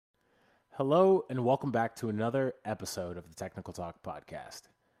Hello, and welcome back to another episode of the Technical Talk podcast.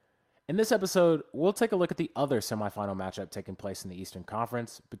 In this episode, we'll take a look at the other semifinal matchup taking place in the Eastern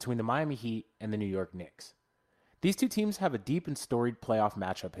Conference between the Miami Heat and the New York Knicks. These two teams have a deep and storied playoff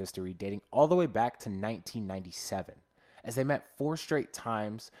matchup history dating all the way back to 1997, as they met 4 straight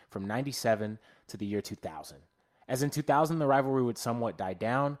times from 97 to the year 2000. As in 2000, the rivalry would somewhat die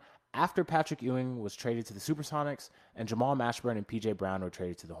down after Patrick Ewing was traded to the Supersonics and Jamal Mashburn and PJ Brown were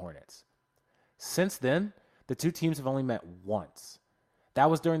traded to the Hornets. Since then, the two teams have only met once.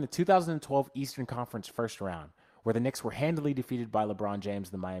 That was during the 2012 Eastern Conference first round, where the Knicks were handily defeated by LeBron James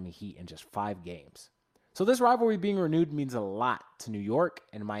and the Miami Heat in just 5 games. So this rivalry being renewed means a lot to New York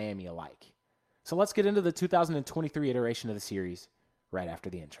and Miami alike. So let's get into the 2023 iteration of the series right after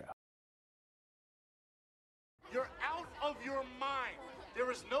the intro. You're out of your mind.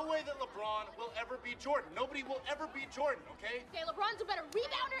 There is no way that LeBron will ever beat Jordan. Nobody will ever beat Jordan, okay? Okay, LeBron's a better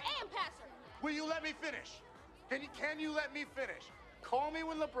rebounder and passer. Will you let me finish? Can you let me finish? Call me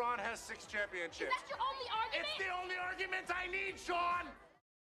when LeBron has 6 championships. Is that your only argument? It's the only argument I need, Sean!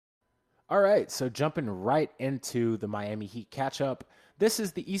 All right, so jumping right into the Miami Heat catch-up. This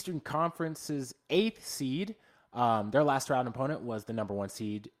is the Eastern Conference's 8th seed. Their last round opponent was the number 1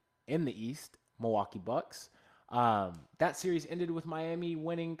 seed in the East, Milwaukee Bucks. That series ended with Miami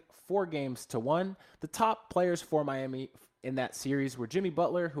winning 4-1. The top players for Miami in that series were Jimmy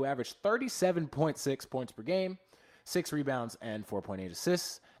Butler, who averaged 37.6 points per game, 6 rebounds, and 4.8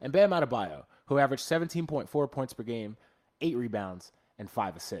 assists, and Bam Adebayo, who averaged 17.4 points per game, 8 rebounds, and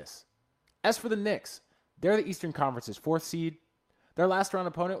 5 assists. As for the Knicks, they're the Eastern Conference's 4th seed. Their last round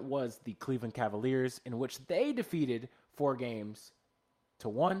opponent was the Cleveland Cavaliers, in which they defeated 4-1.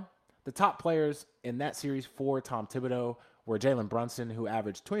 The top players in that series for Tom Thibodeau were Jalen Brunson, who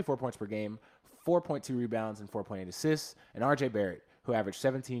averaged 24 points per game, 4.2 rebounds, and 4.8 assists, and R.J. Barrett, who averaged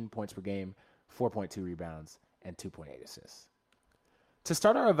 17 points per game, 4.2 rebounds, and 2.8 assists. To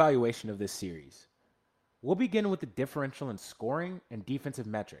start our evaluation of this series, we'll begin with the differential in scoring and defensive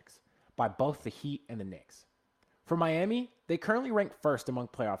metrics by both the Heat and the Knicks. For Miami, they currently rank first among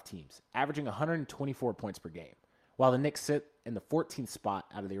playoff teams, averaging 124 points per game, while the Knicks sit in the 14th spot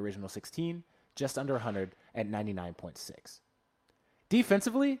out of the original 16, just under 100 at 99.6.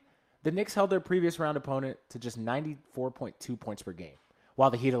 Defensively, the Knicks held their previous round opponent to just 94.2 points per game,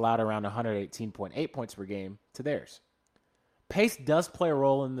 while the Heat allowed around 118.8 points per game to theirs. Pace does play a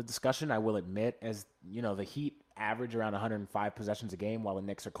role in the discussion, I will admit, as the Heat average around 105 possessions a game, while the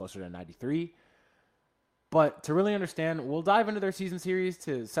Knicks are closer to 93. But to really understand, we'll dive into their season series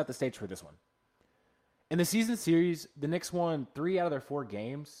to set the stage for this one. In the season series, the Knicks won 3 out of their 4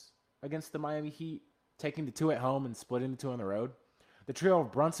 games against the Miami Heat, taking the 2 at home and splitting the 2 on the road. The trio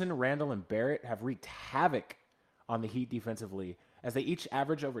of Brunson, Randall, and Barrett have wreaked havoc on the Heat defensively, as they each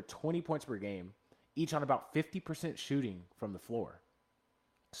average over 20 points per game, each on about 50% shooting from the floor.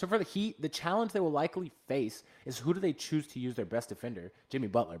 So for the Heat, the challenge they will likely face is who do they choose to use their best defender, Jimmy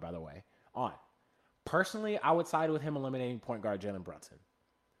Butler, by the way, on. Personally, I would side with him eliminating point guard Jalen Brunson.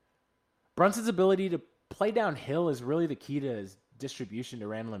 Brunson's ability to play downhill is really the key to his distribution to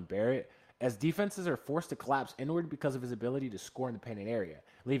Randall and Barrett, as defenses are forced to collapse inward because of his ability to score in the painted area,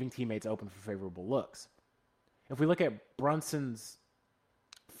 leaving teammates open for favorable looks. If we look at Brunson's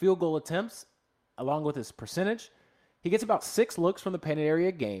field goal attempts, along with his percentage, he gets about 6 looks from the painted area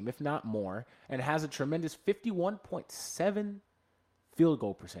a game, if not more, and has a tremendous 51.7 field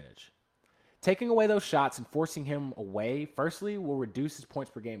goal percentage. Taking away those shots and forcing him away, firstly, will reduce his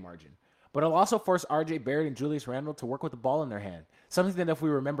points per game margin. But it'll also force R.J. Barrett and Julius Randle to work with the ball in their hand, something that, if we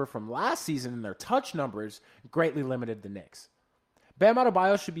remember from last season in their touch numbers, greatly limited the Knicks. Bam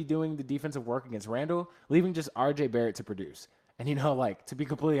Adebayo should be doing the defensive work against Randle, leaving just R.J. Barrett to produce. And to be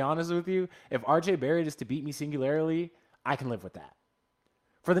completely honest with you, if R.J. Barrett is to beat me singularly, I can live with that.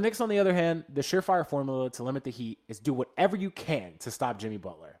 For the Knicks, on the other hand, the surefire formula to limit the Heat is do whatever you can to stop Jimmy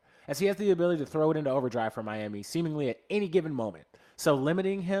Butler, as he has the ability to throw it into overdrive for Miami seemingly at any given moment. So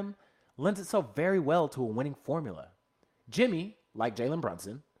limiting him lends itself very well to a winning formula. Jimmy, like Jalen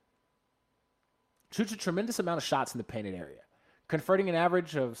Brunson, shoots a tremendous amount of shots in the painted area, converting an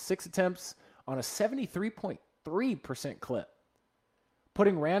average of 6 attempts on a 73.3% clip.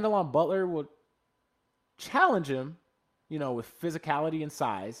 Putting Randall on Butler will challenge him, with physicality and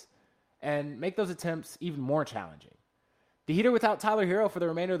size, and make those attempts even more challenging. The Heat are without Tyler Hero for the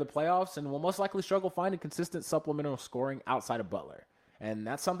remainder of the playoffs and will most likely struggle finding consistent supplemental scoring outside of Butler. And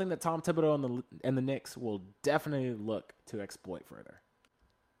that's something that Tom Thibodeau and the Knicks will definitely look to exploit further.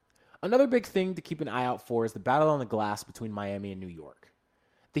 Another big thing to keep an eye out for is the battle on the glass between Miami and New York.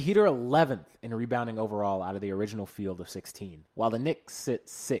 The Heat are 11th in rebounding overall out of the original field of 16, while the Knicks sit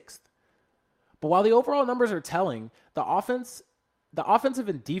 6th But while the overall numbers are telling, the offensive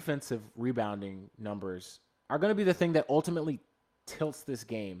and defensive rebounding numbers are going to be the thing that ultimately tilts this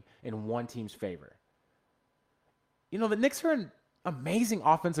game in one team's favor. The Knicks are an amazing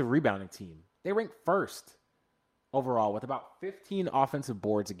offensive rebounding team. They rank first overall with about 15 offensive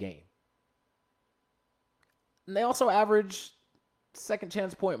boards a game. And they also average second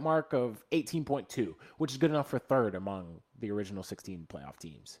chance point mark of 18.2, which is good enough for third among the original 16 playoff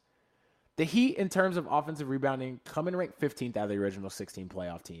teams. The Heat, in terms of offensive rebounding, come in ranked 15th out of the original 16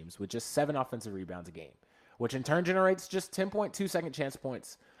 playoff teams with just 7 offensive rebounds a game, which in turn generates just 10.2 second chance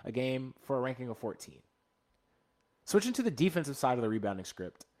points a game for a ranking of 14. Switching to the defensive side of the rebounding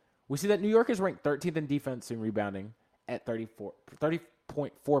script, we see that New York is ranked 13th in defense and rebounding at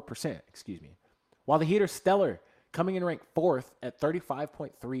 30.4%, while the Heat are stellar, coming in ranked 4th at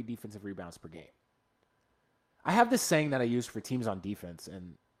 35.3 defensive rebounds per game. I have this saying that I use for teams on defense,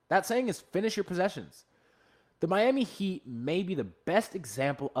 and that saying is finish your possessions. The Miami Heat may be the best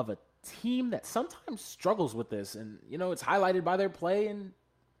example of a team that sometimes struggles with this, and it's highlighted by their play in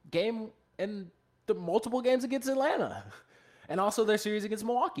the multiple games against Atlanta and also their series against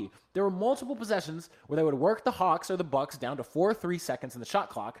Milwaukee. There were multiple possessions where they would work the Hawks or the Bucks down to 4 or 3 seconds in the shot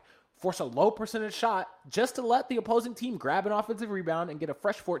clock, force a low percentage shot just to let the opposing team grab an offensive rebound and get a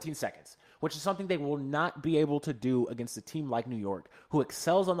fresh 14 seconds, which is something they will not be able to do against a team like New York, who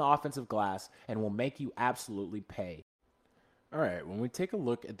excels on the offensive glass and will make you absolutely pay. All right, when we take a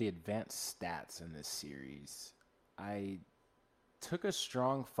look at the advanced stats in this series, I took a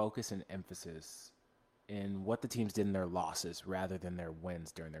strong focus and emphasis in what the teams did in their losses rather than their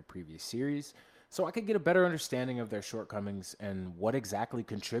wins during their previous series, so I could get a better understanding of their shortcomings and what exactly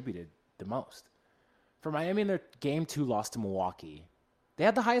contributed the most. For Miami in their Game 2 loss to Milwaukee, they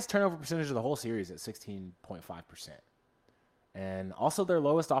had the highest turnover percentage of the whole series at 16.5%. And also their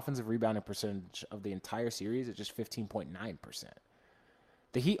lowest offensive rebounding percentage of the entire series at just 15.9%.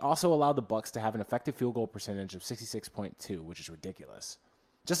 The Heat also allowed the Bucks to have an effective field goal percentage of 66.2, which is ridiculous.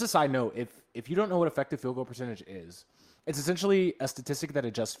 Just a side note, if you don't know what effective field goal percentage is, it's essentially a statistic that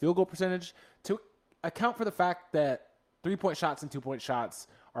adjusts field goal percentage to account for the fact that 3-point shots and 2-point shots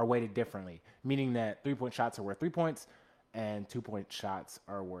are weighted differently, meaning that 3-point shots are worth 3 points and 2-point shots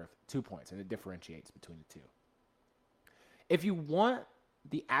are worth 2 points, and it differentiates between the two. If you want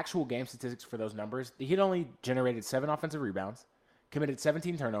the actual game statistics for those numbers, the Heat only generated 7 offensive rebounds, committed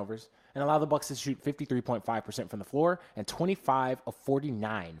 17 turnovers, and allowed the Bucks to shoot 53.5% from the floor and 25 of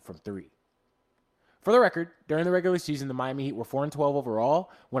 49 from 3. For the record, during the regular season, the Miami Heat were 4-12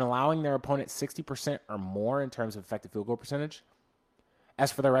 overall when allowing their opponent 60% or more in terms of effective field goal percentage.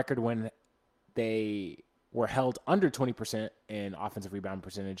 As for the record, when they were held under 20% in offensive rebound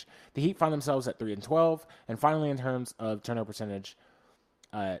percentage, the Heat found themselves at 3-12. And finally, in terms of turnover percentage,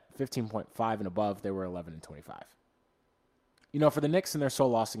 15.5 and above, they were 11-25. For the Knicks in their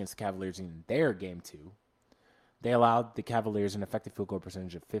sole loss against the Cavaliers in their Game 2, they allowed the Cavaliers an effective field goal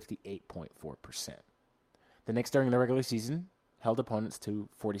percentage of 58.4%. The Knicks during the regular season held opponents to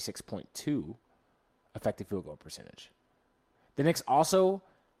 46.2 effective field goal percentage. The Knicks also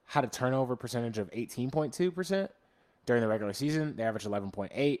had a turnover percentage of 18.2% during the regular season. They averaged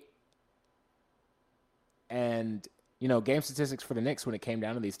 11.8. And, game statistics for the Knicks when it came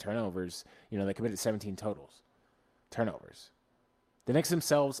down to these turnovers, they committed 17 turnovers. The Knicks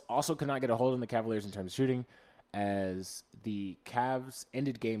themselves also could not get a hold on the Cavaliers in terms of shooting, as the Cavs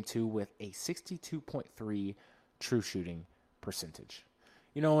ended Game 2 with a 62.3 true shooting percentage.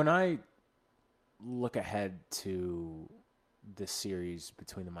 When I look ahead to this series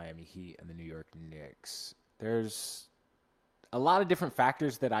between the Miami Heat and the New York Knicks, there's a lot of different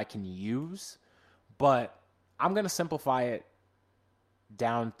factors that I can use, but I'm going to simplify it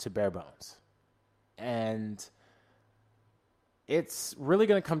down to bare bones. And it's really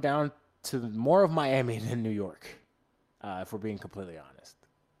going to come down to more of Miami than New York, if we're being completely honest.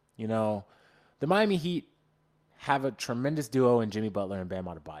 The Miami Heat have a tremendous duo in Jimmy Butler and Bam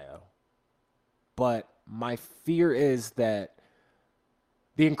Adebayo. But my fear is that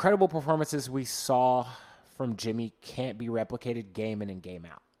the incredible performances we saw from Jimmy can't be replicated game in and game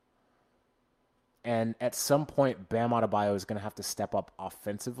out. And at some point, Bam Adebayo is going to have to step up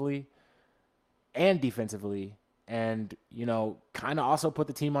offensively and defensively and, kind of also put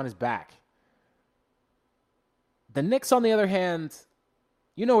the team on his back. The Knicks, on the other hand,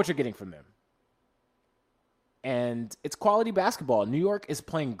 you know what you're getting from them. And it's quality basketball. New York is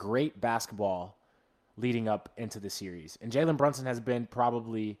playing great basketball leading up into the series. And Jalen Brunson has been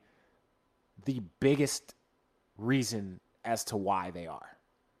probably the biggest reason as to why they are.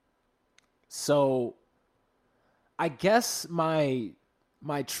 So I guess my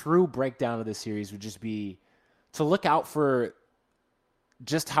my true breakdown of this series would just be to look out for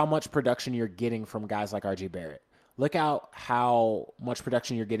just how much production you're getting from guys like RJ Barrett. Look out how much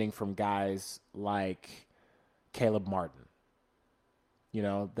production you're getting from guys like Caleb Martin. You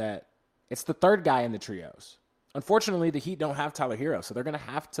know, that it's the third guy in the trios. Unfortunately, the Heat don't have Tyler Hero, so they're going to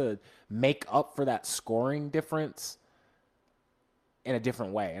have to make up for that scoring difference in a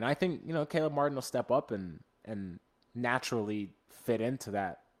different way. And I think, you know, Caleb Martin will step up and naturally fit into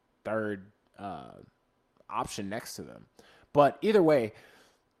that third option next to them. But either way,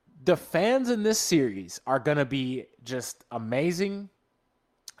 the fans in this series are going to be just amazing.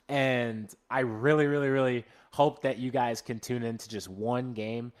 And I really, really, really hope that you guys can tune into just one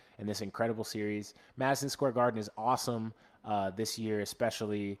game in this incredible series. Madison Square Garden is awesome this year,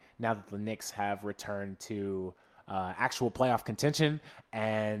 especially now that the Knicks have returned to actual playoff contention.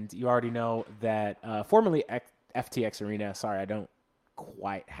 And you already know that formerly FTX Arena, sorry, I don't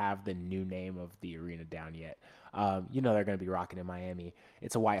quite have the new name of the arena down yet. You know they're going to be rocking in Miami.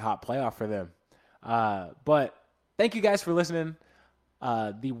 It's a white-hot playoff for them. But thank you guys for listening.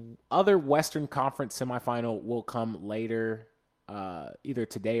 The other Western Conference semifinal will come later, either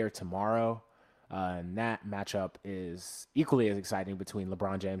today or tomorrow. And that matchup is equally as exciting between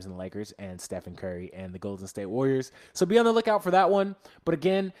LeBron James and the Lakers and Stephen Curry and the Golden State Warriors. So be on the lookout for that one. But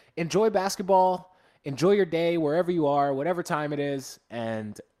again, enjoy basketball. Enjoy your day wherever you are, whatever time it is.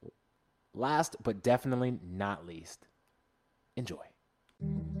 And last but definitely not least, enjoy.